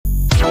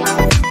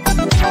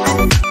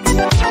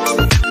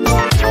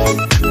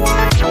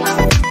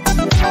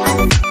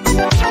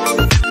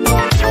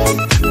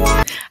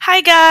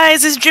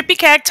guys, it's Drippy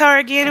Cactar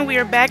again, and we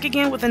are back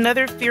again with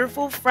another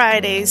Fearful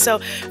Friday. So,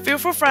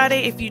 Fearful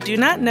Friday, if you do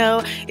not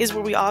know, is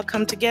where we all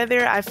come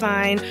together. I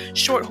find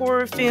short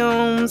horror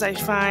films, I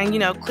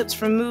find, clips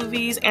from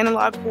movies,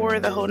 analog horror,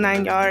 the whole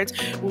nine yards,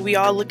 where we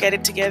all look at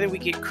it together. We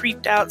get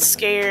creeped out,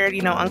 scared,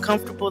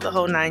 uncomfortable, the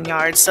whole nine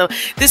yards. So,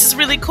 this is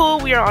really cool.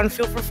 We are on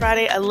Fearful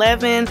Friday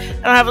 11. I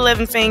don't have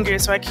 11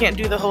 fingers, so I can't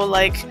do the whole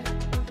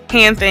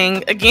hand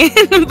thing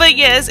again. But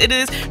yes, it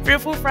is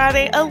Fearful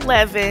Friday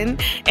 11,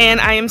 and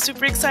I am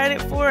super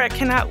excited for it. I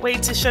cannot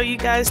wait to show you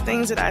guys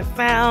things that I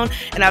found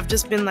and I've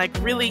just been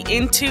really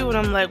into, and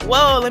I'm like,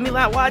 whoa, let me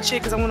not watch it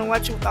because I want to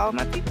watch it with all of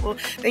my people.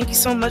 Thank you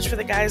so much for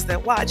the guys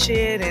that watch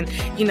it and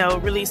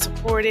really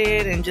support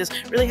it and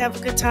just really have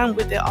a good time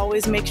with it.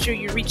 Always make sure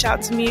you reach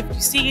out to me if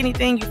you see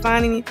anything, you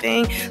find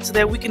anything, so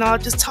that we can all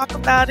just talk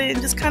about it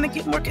and just kind of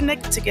get more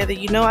connected together.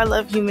 I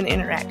love human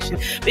interaction.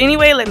 But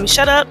anyway, let me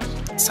shut up.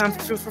 It's time for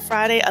Fearful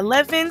Friday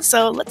 11,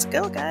 so let's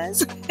go,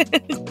 guys.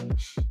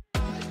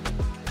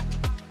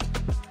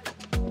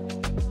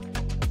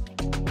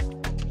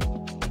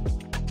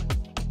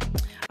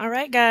 All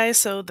right, guys,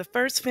 so the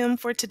first film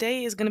for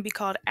today is going to be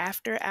called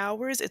After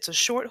Hours. It's a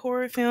short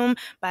horror film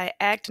by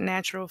Act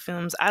Natural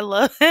Films. I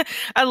love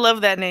I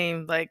love that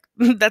name.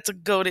 That's a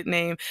goated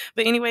name.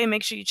 But anyway,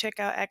 make sure you check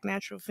out Act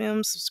Natural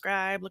Films,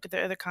 subscribe, look at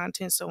their other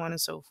content, so on and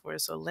so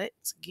forth. So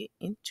let's get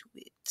into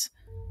it.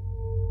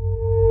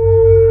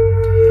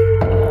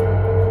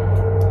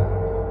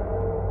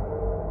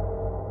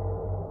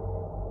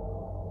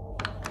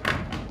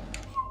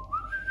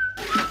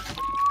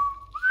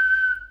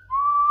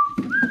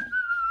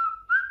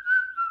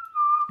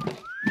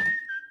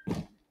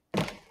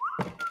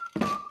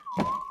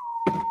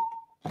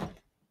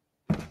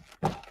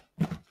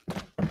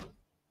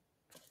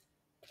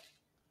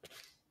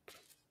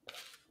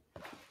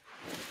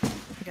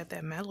 I got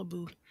that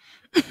Malibu.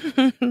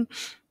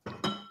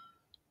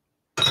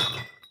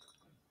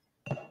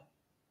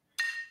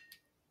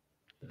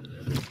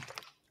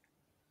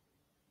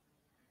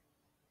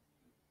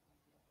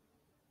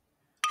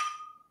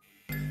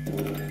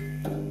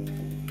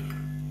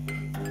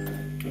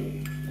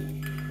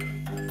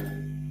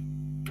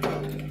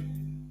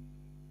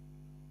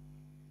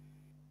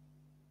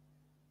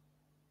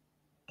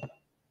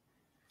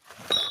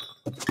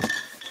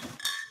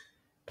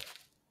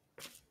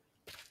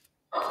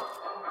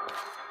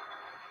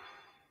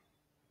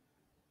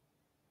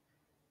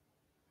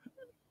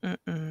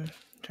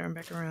 Turn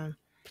back around.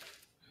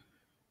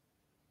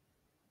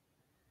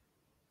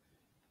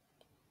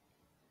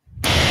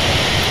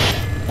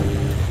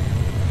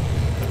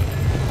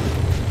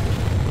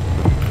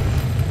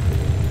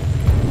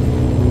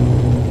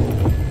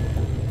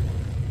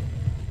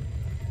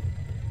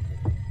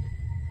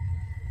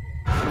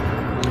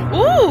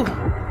 Ooh!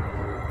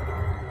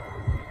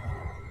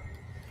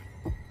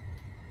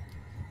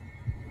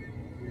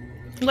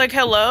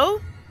 Hello?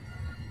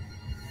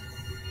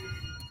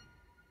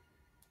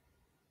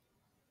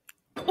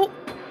 Ooh.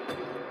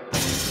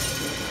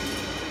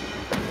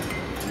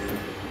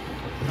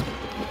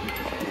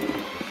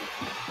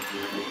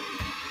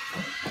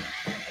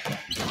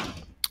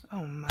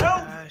 Oh my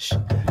gosh.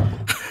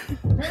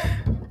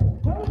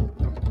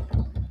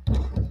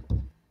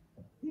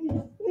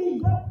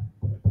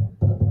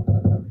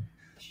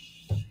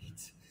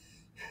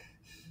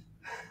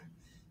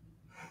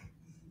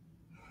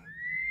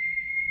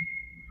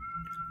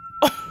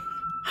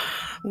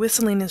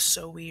 Whistling is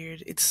so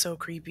weird. It's so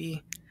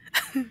creepy.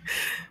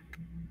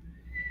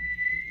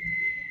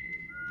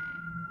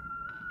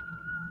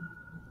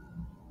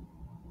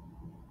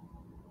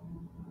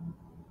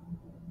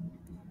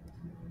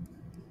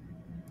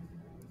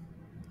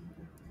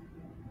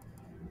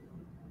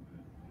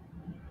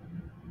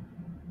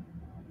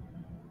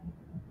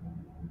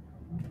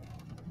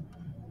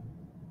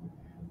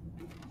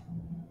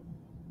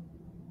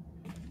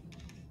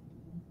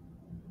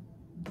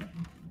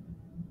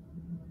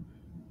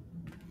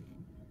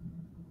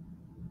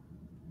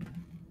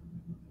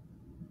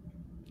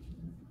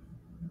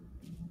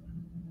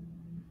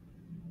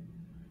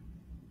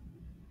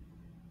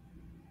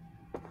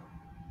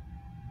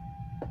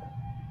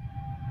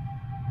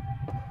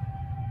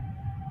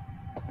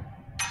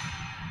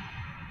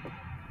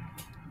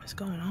 What's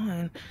going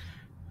on?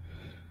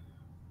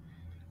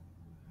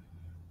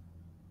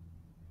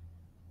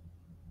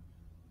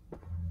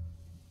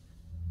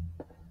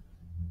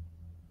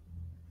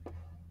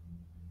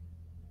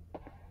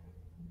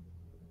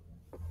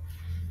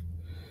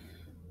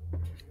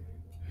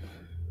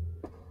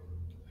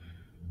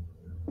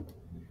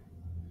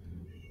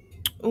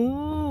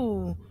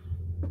 Ooh.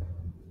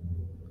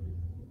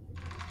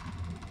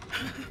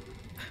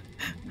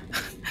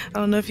 I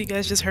don't know if you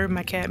guys just heard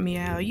my cat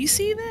meow. You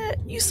see that?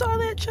 You saw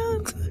that,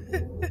 Chunks?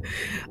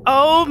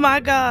 Oh my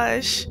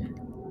gosh.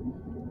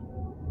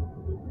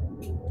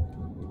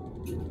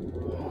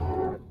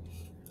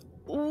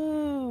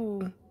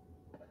 Ooh.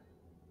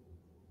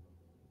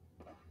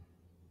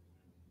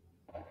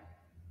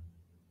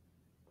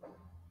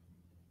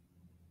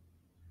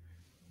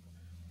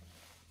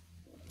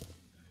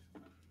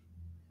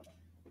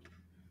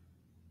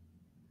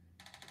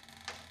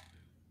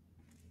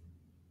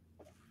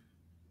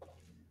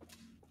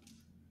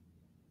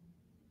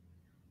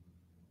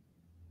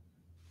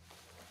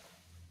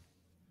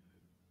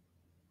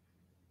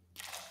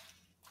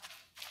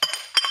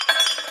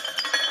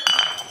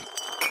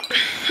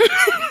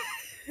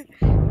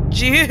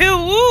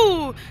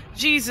 Woo!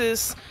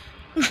 Jesus.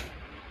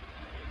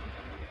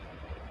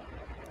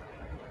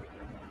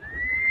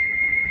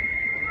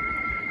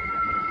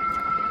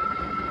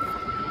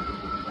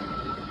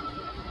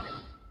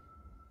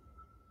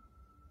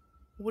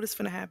 What is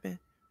gonna happen?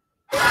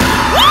 Oh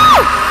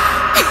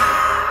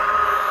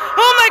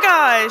my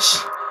gosh!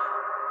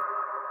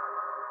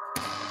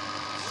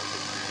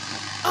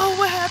 Oh,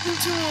 what happened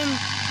to him?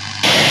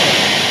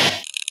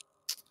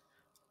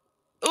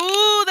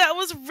 Ooh, that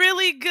was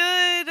really good.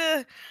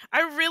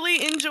 I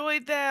really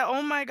enjoyed that.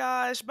 Oh my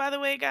gosh. By the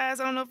way, guys,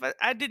 I don't know if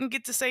I didn't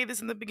get to say this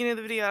in the beginning of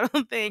the video, I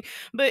don't think.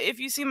 But if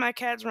you see my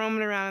cats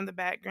roaming around in the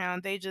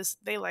background, they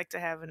like to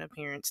have an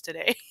appearance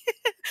today.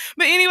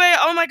 But anyway,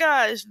 oh my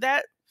gosh,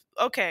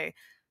 okay.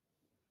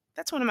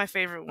 That's one of my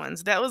favorite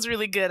ones. That was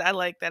really good. I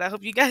like that. I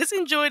hope you guys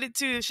enjoyed it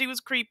too. She was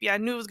creepy. I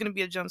knew it was going to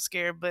be a jump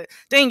scare, but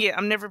dang it,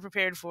 I'm never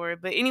prepared for it.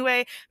 But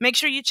anyway, make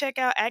sure you check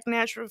out Act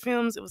Natural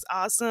Films. It was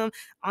awesome.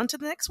 On to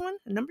the next one,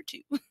 number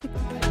 2.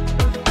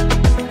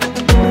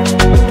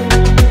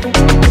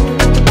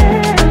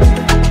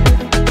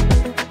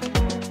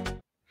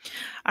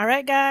 All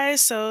right,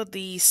 guys. So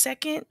the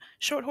second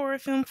short horror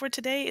film for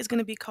today is going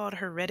to be called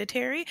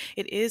Hereditary.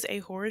 It is a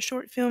horror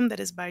short film that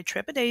is by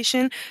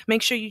Trepidation.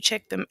 Make sure you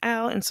check them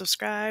out and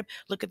subscribe.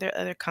 Look at their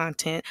other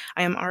content.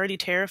 I am already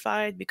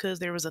terrified because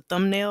there was a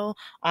thumbnail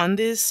on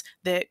this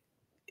that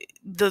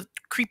the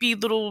creepy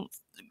little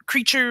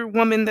creature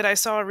woman that I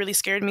saw really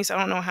scared me. So I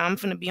don't know how I'm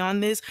going to be on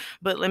this,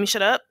 but let me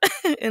shut up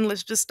and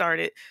let's just start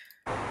it.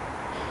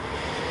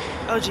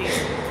 Oh, geez.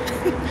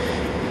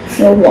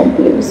 No one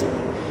believes.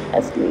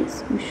 At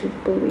least you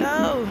should believe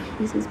No. me.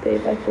 This is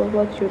payback for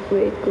what your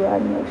great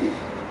grandmother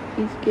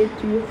escaped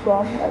to you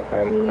from.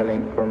 I'm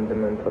calling from the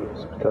mental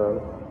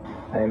hospital.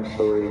 I am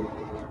sorry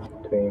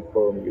to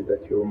inform you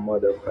that your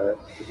mother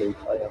passed away.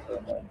 I have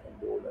my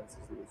condolences.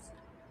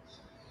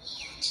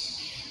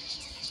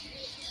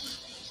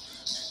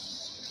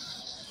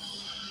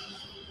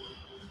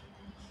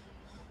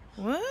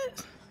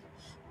 What?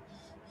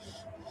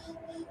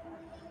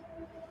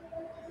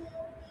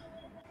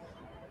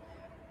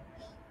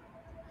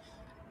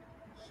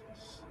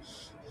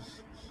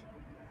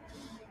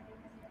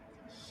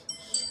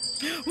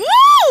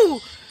 Woo!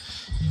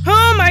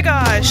 Oh my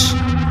gosh.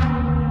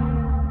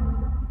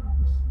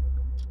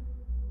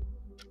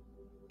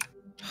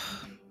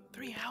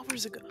 3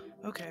 hours ago.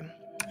 Okay.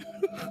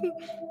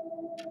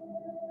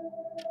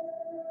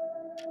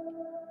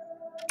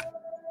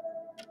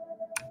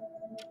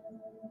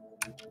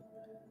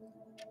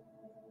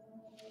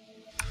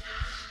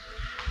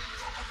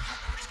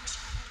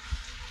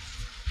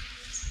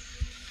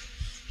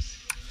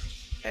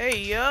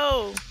 Hey,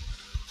 yo.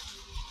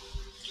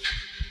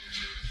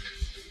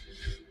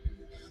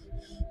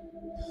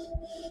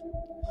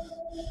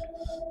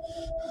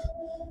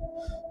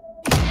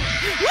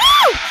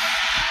 Woo!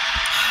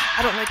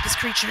 I don't like this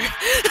creature.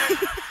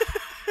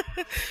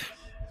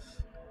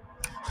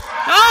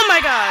 Oh my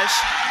gosh.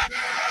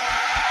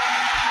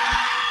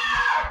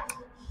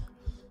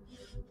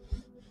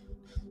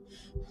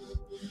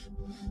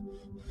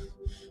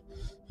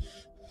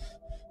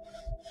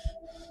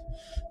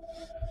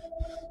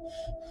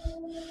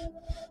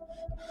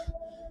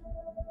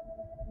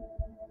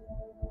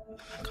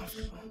 I'm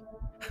uncomfortable.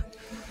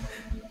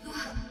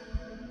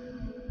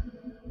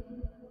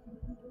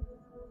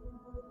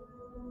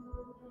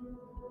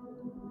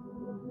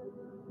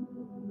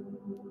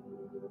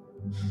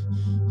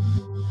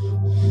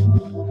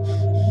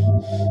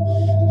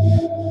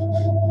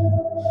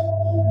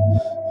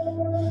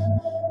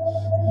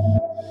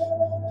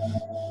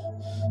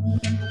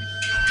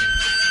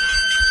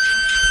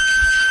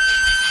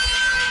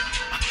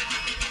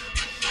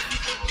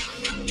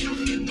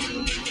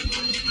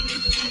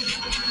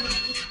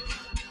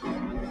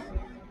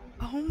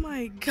 Oh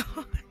my gosh.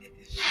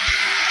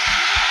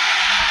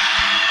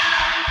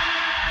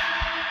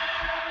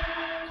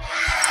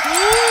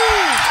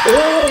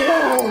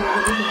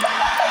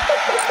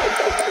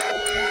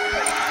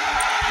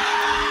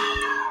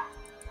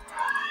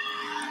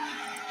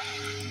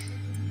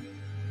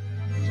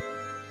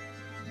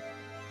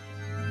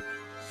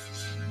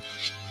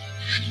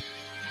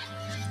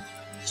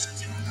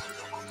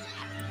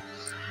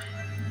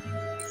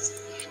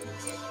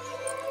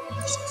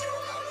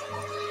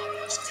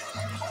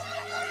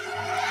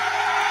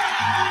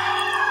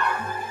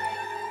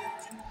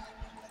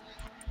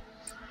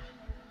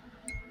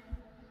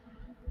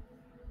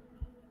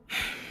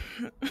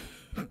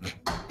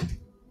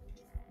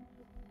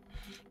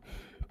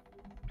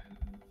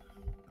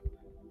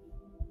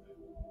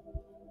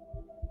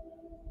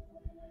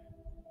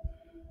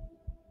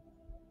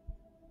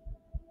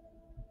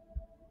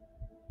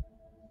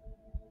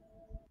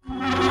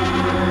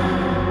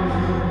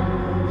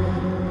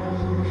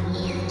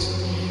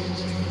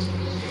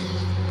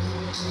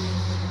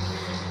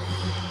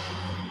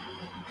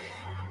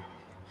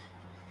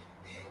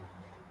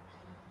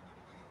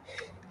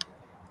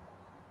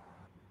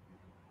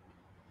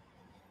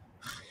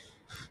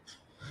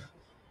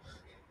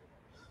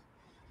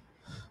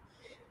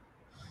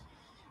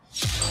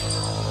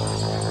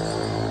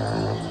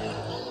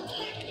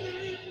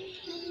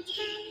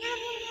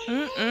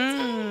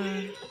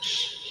 Mm-mm.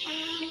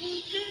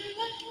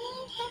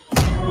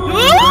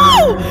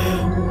 Woo!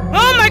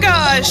 Oh my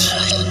gosh!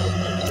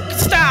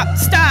 Stop!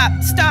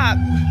 Stop! Stop!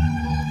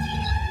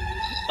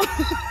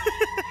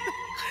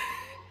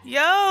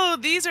 Yo,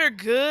 these are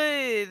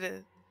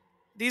good.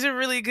 These are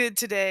really good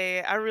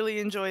today. I really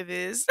enjoy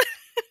this.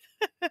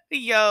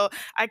 Yo,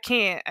 I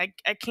can't.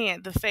 I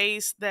can't. The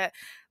face that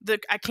the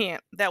I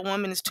can't. That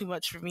woman is too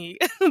much for me.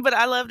 But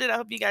I loved it. I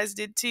hope you guys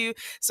did too.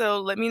 So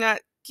let me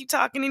not keep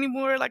talking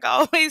anymore, like I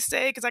always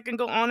say, because I can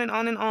go on and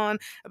on and on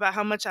about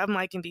how much I'm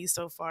liking these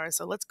so far.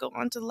 So let's go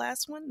on to the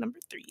last one, number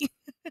 3.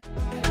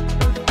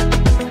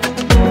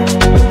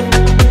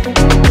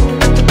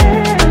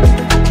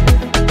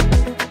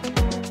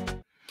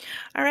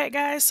 All right,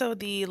 guys. So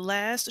the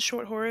last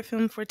short horror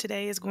film for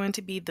today is going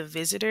to be The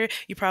Visitor.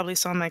 You probably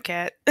saw my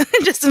cat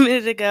just a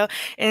minute ago.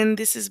 And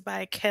this is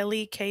by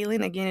Kelly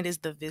Kalin. Again, it is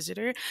The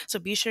Visitor. So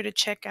be sure to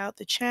check out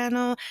the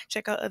channel,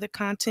 check out other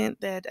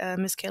content that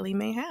Miss Kelly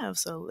may have.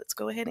 So let's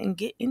go ahead and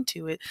get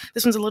into it.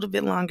 This one's a little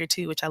bit longer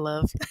too, which I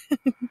love.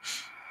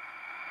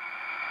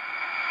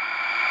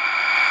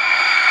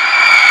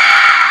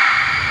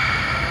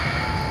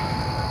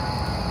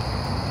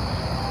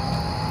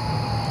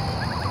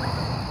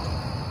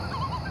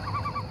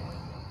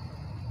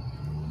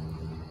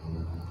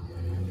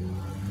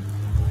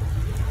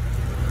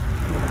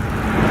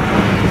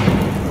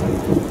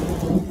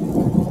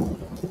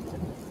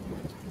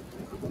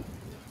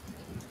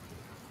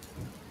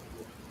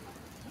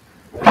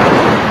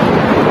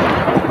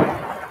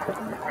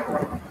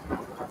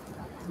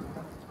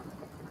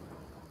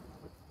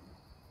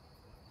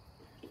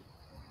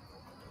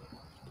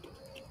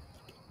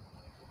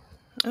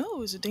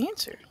 Oh, it's a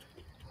dancer.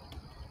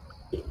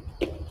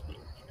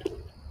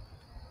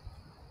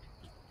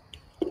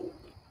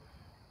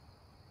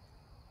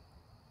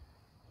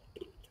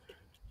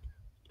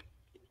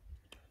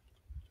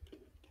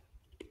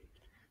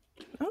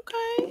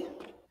 Okay.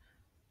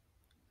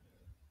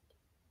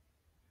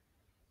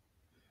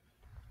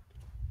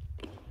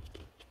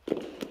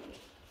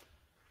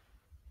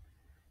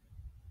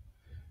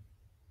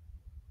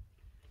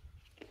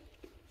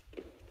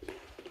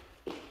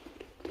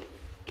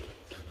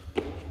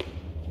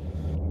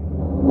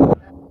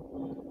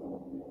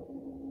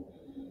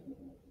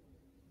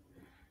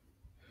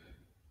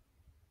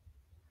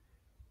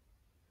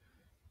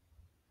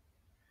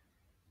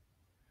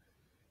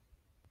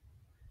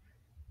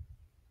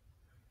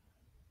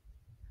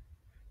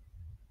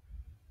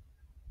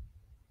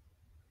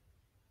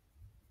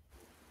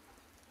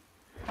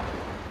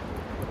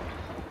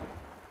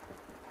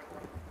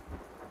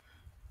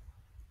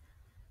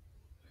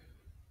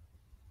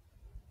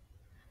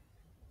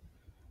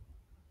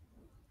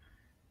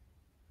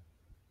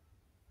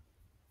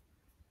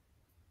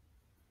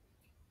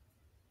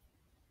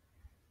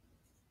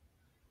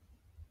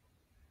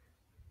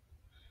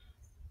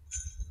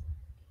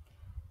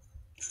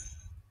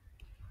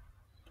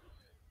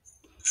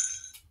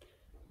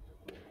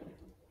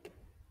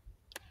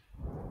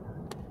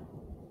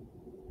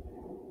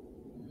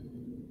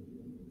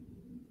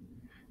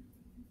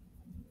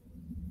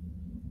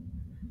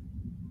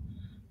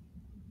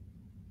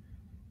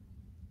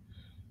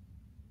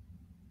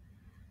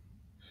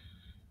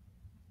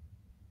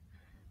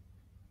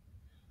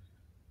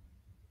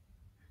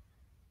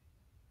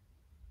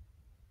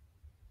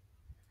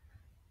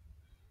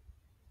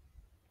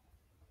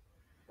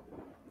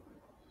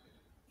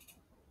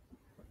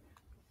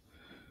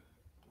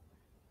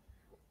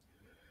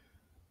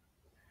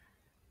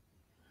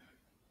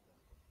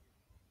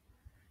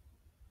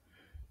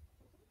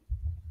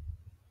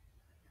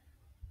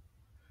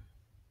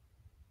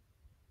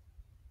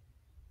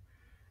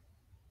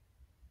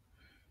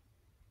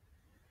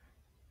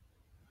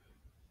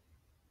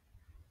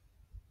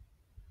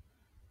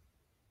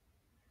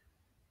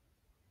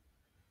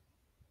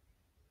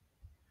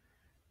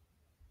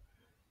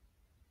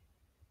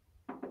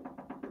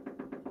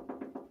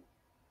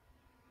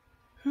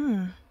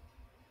 Hmm.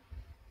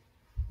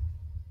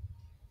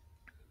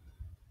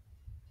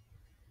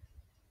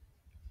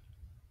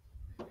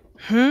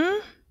 Hmm.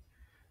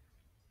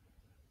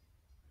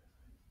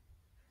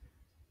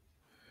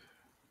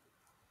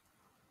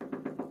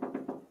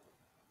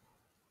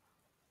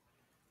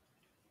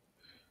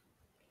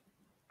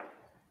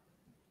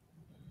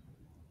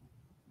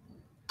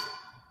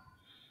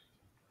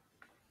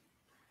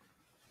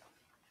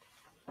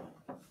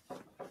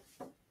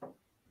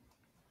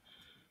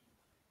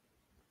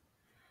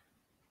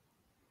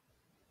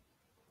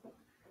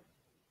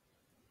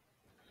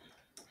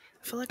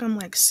 I feel like I'm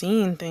like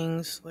seeing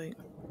things like.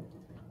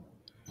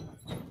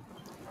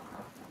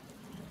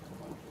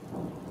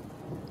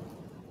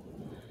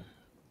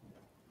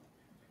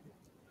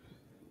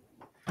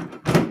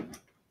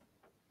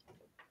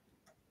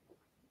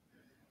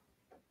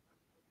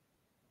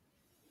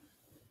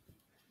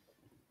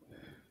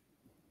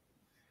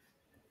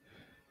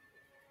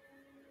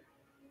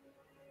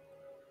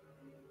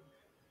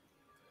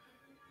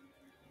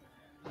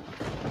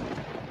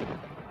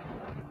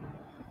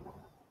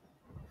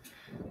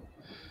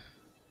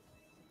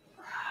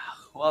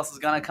 Who else is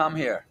gonna come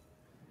here?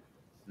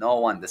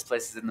 No one. This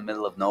place is in the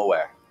middle of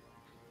nowhere.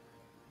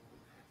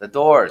 The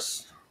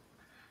doors.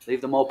 Leave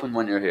them open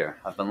when you're here.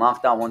 I've been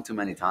locked out one too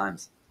many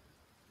times.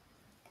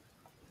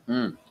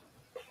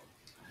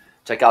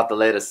 Check out the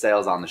latest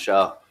sales on the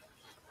show.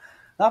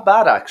 Not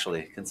bad,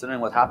 actually, considering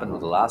what happened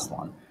with the last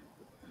one.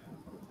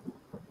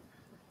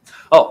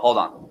 Oh, hold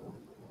on.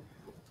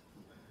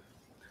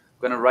 I'm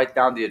going to write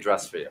down the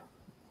address for you.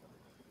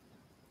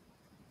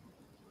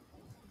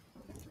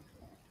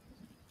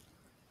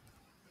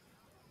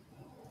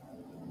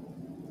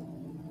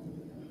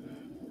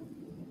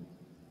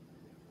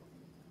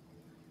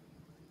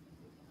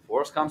 If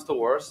worse comes to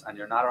worse and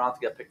you're not around to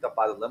get picked up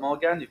by the limo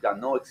again, you've got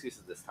no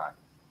excuses this time.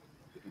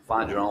 You can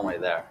find your own way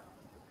there.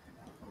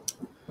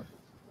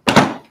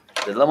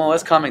 The limo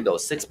is coming, though.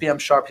 6 p.m.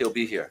 sharp, he'll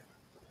be here.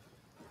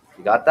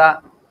 You got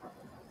that?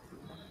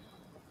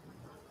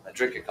 Now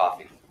drink your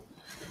coffee.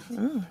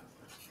 Mm.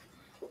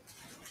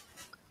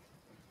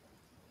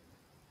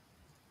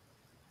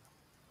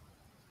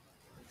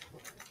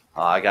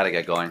 Oh, I gotta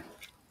get going.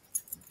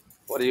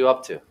 What are you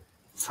up to?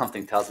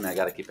 Something tells me I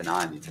gotta keep an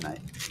eye on you tonight.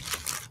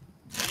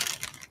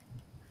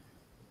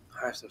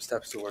 I have some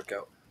steps to work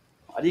out.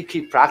 Why do you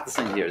keep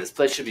practicing here? This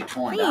place should be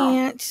torn down.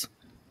 Lance.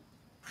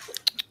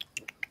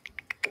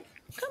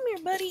 Come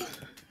here, buddy.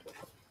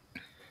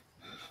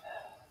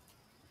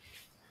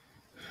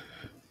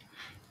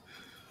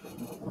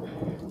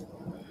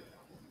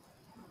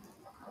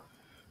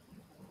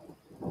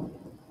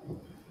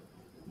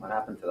 What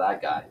happened to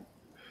that guy?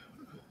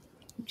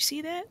 You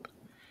see that?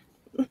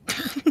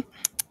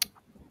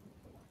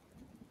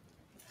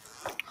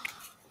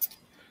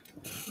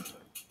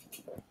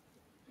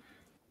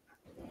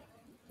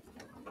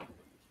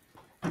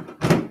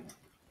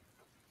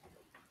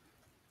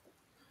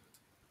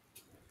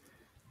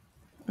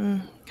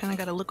 Kind of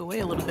got to look away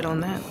a little bit on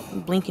that.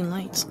 Blinking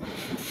lights.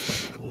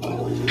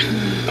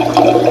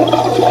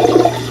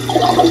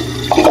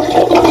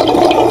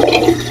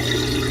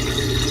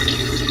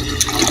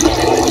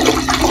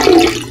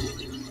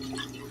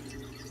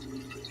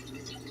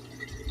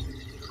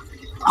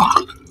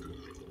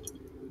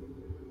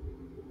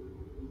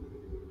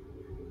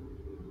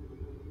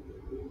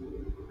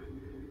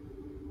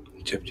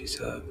 जब जी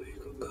साहब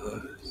को कहा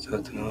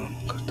सतनाम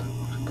करता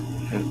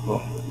मेरे को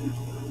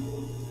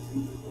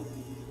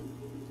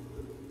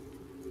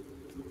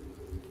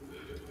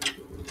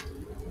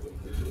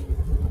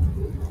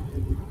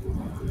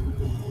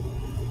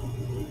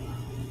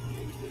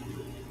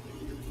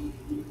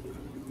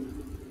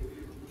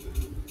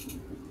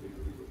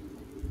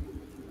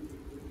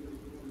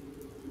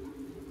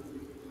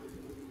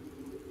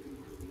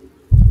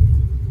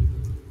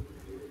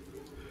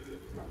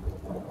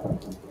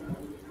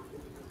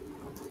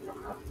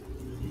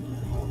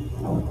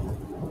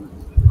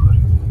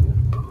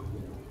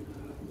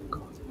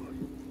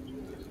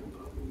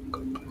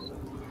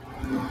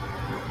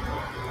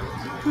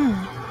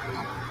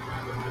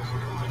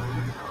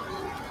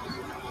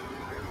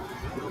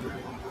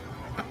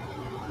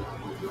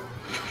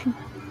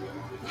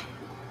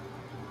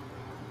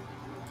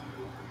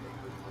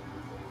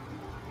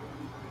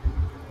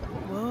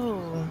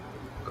Whoa.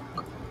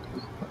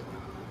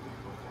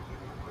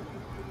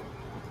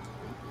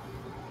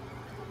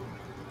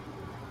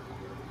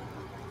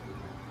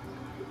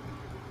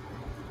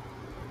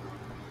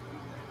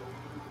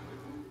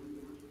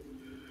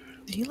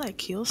 Did he like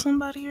kill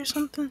somebody or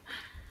something?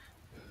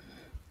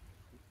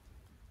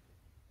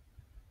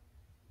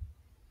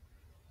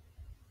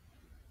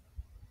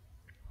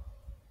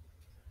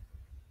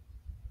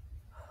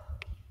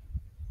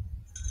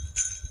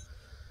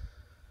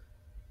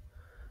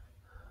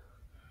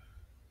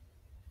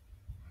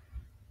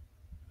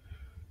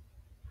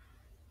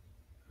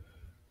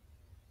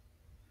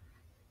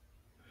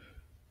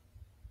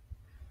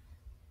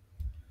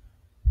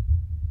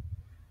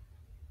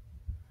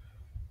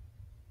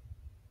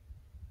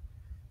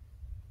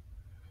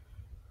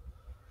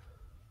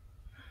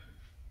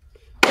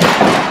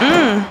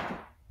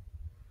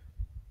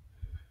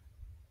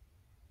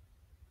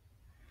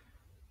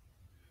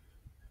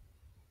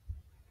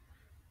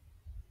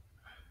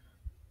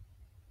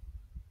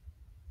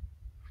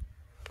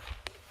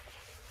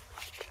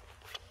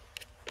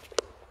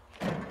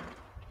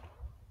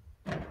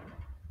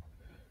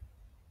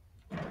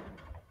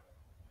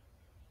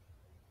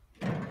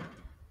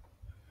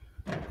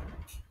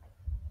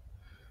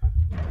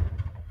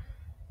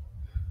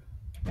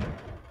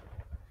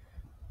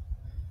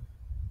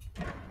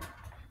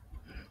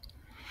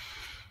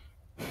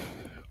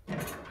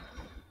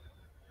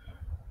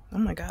 Oh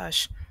my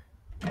gosh.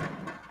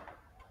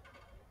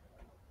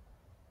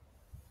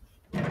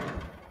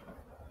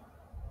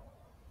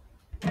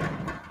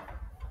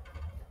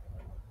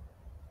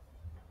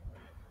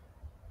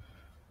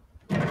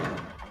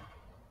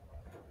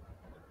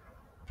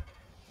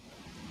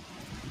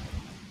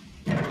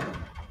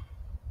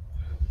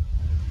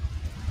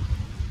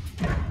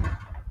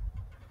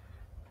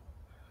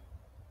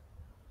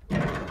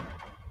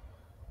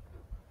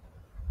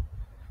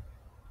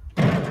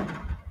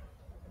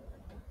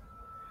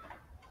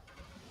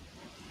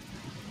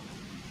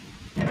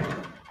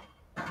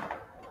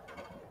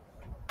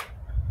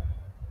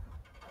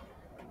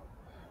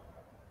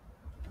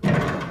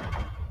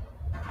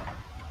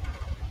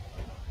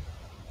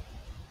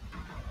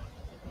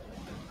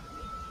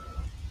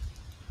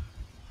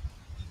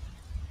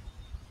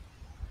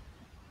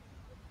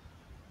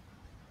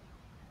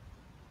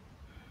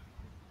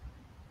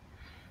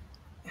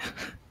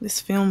 This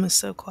film is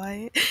so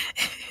quiet.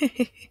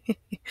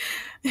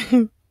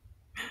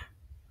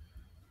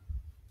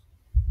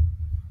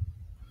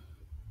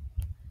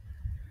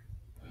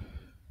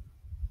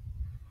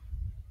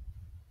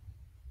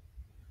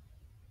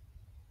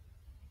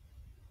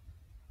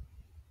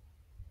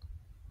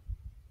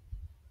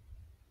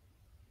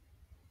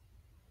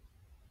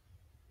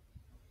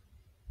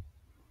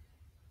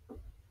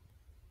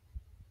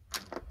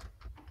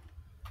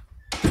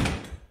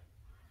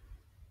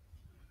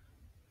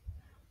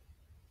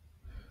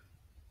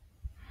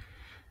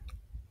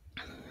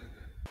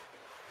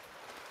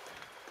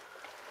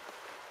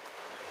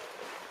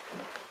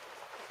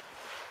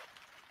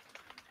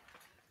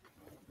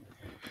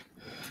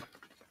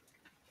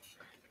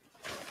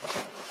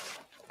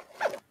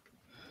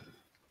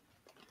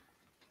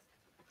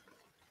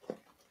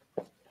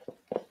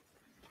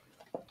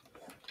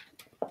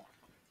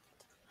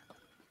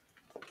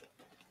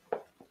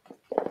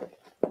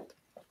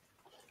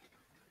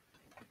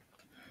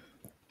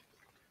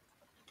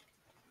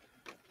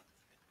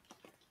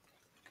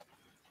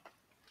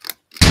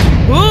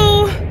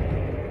 Ooh!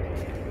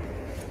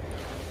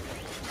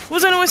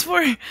 What's that noise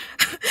for?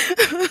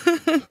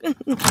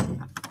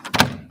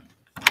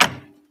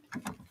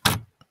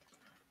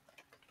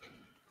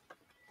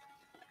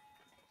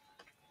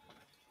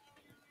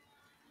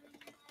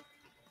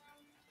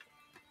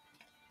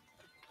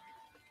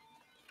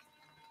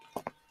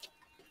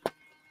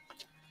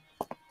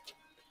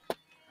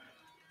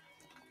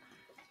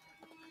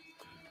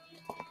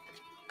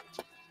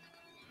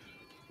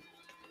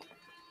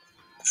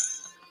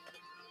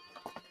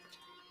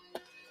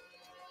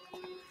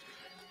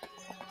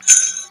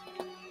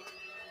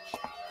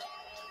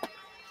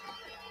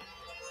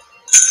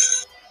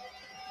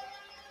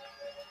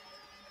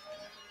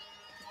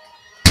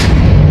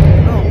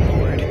 Oh,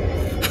 Lord. What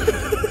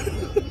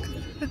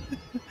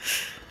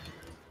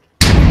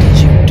did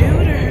you do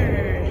to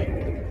her?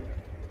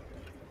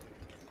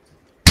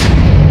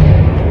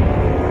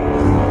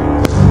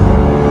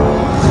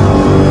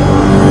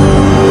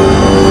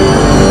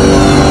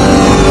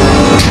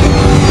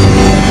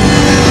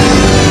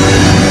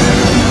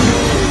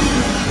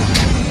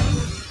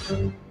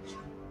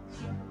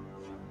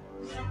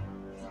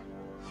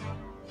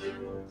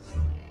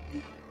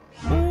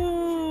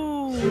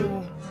 Ooh.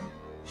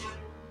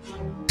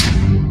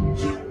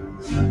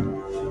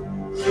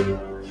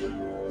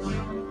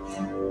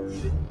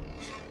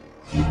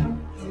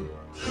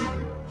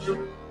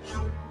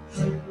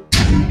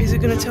 Is it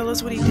gonna tell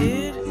us what he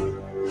did?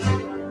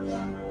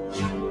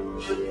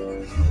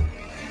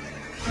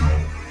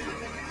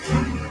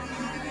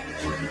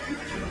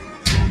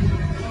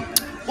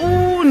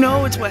 Oh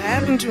no, it's what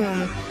happened to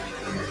him.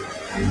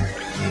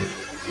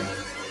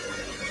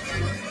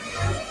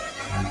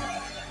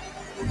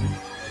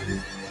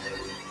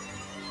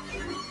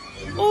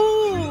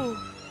 Ooh.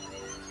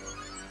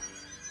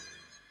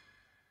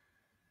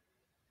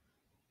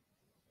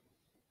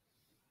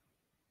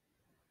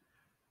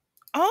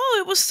 Oh,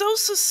 it was so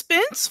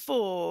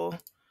suspenseful.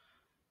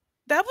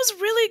 That was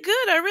really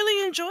good. I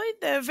really enjoyed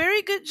that.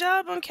 Very good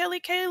job on Kelly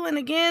Kalin.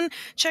 Again,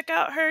 check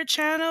out her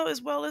channel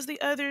as well as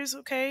the others,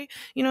 okay?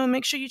 You know,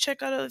 make sure you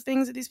check out other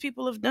things that these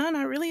people have done.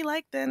 I really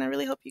like that, and I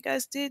really hope you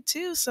guys did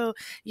too. So,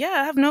 yeah,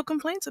 I have no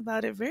complaints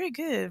about it. Very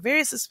good.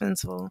 Very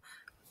suspenseful.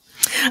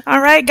 All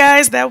right,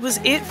 guys, that was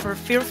it for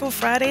Fearful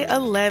Friday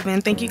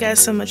 11. Thank you guys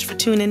so much for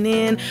tuning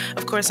in.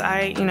 Of course,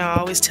 I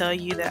always tell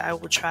you that I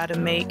will try to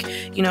make,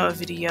 a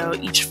video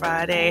each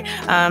Friday,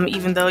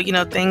 even though,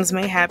 things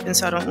may happen.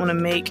 So I don't want to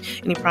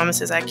make any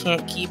promises I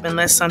can't keep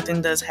unless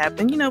something does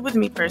happen. With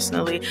me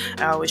personally,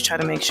 I always try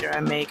to make sure I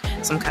make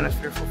some kind of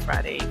Fearful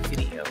Friday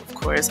video, of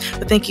course.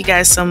 But thank you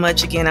guys so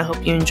much again. I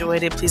hope you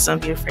enjoyed it. Please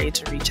don't be afraid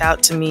to reach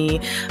out to me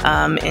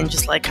and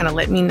just kind of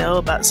let me know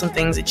about some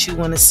things that you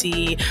want to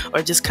see,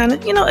 or just kind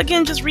of,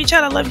 again, just reach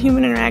out. I love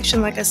human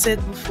interaction, like I said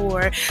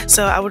before.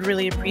 So I would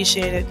really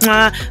appreciate it.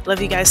 Mwah.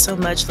 Love you guys so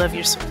much. Love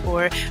your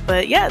support.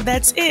 But yeah,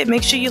 that's it.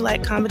 Make sure you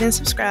like, comment, and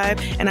subscribe.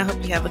 And I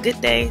hope you have a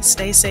good day.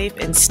 Stay safe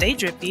and stay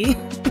drippy.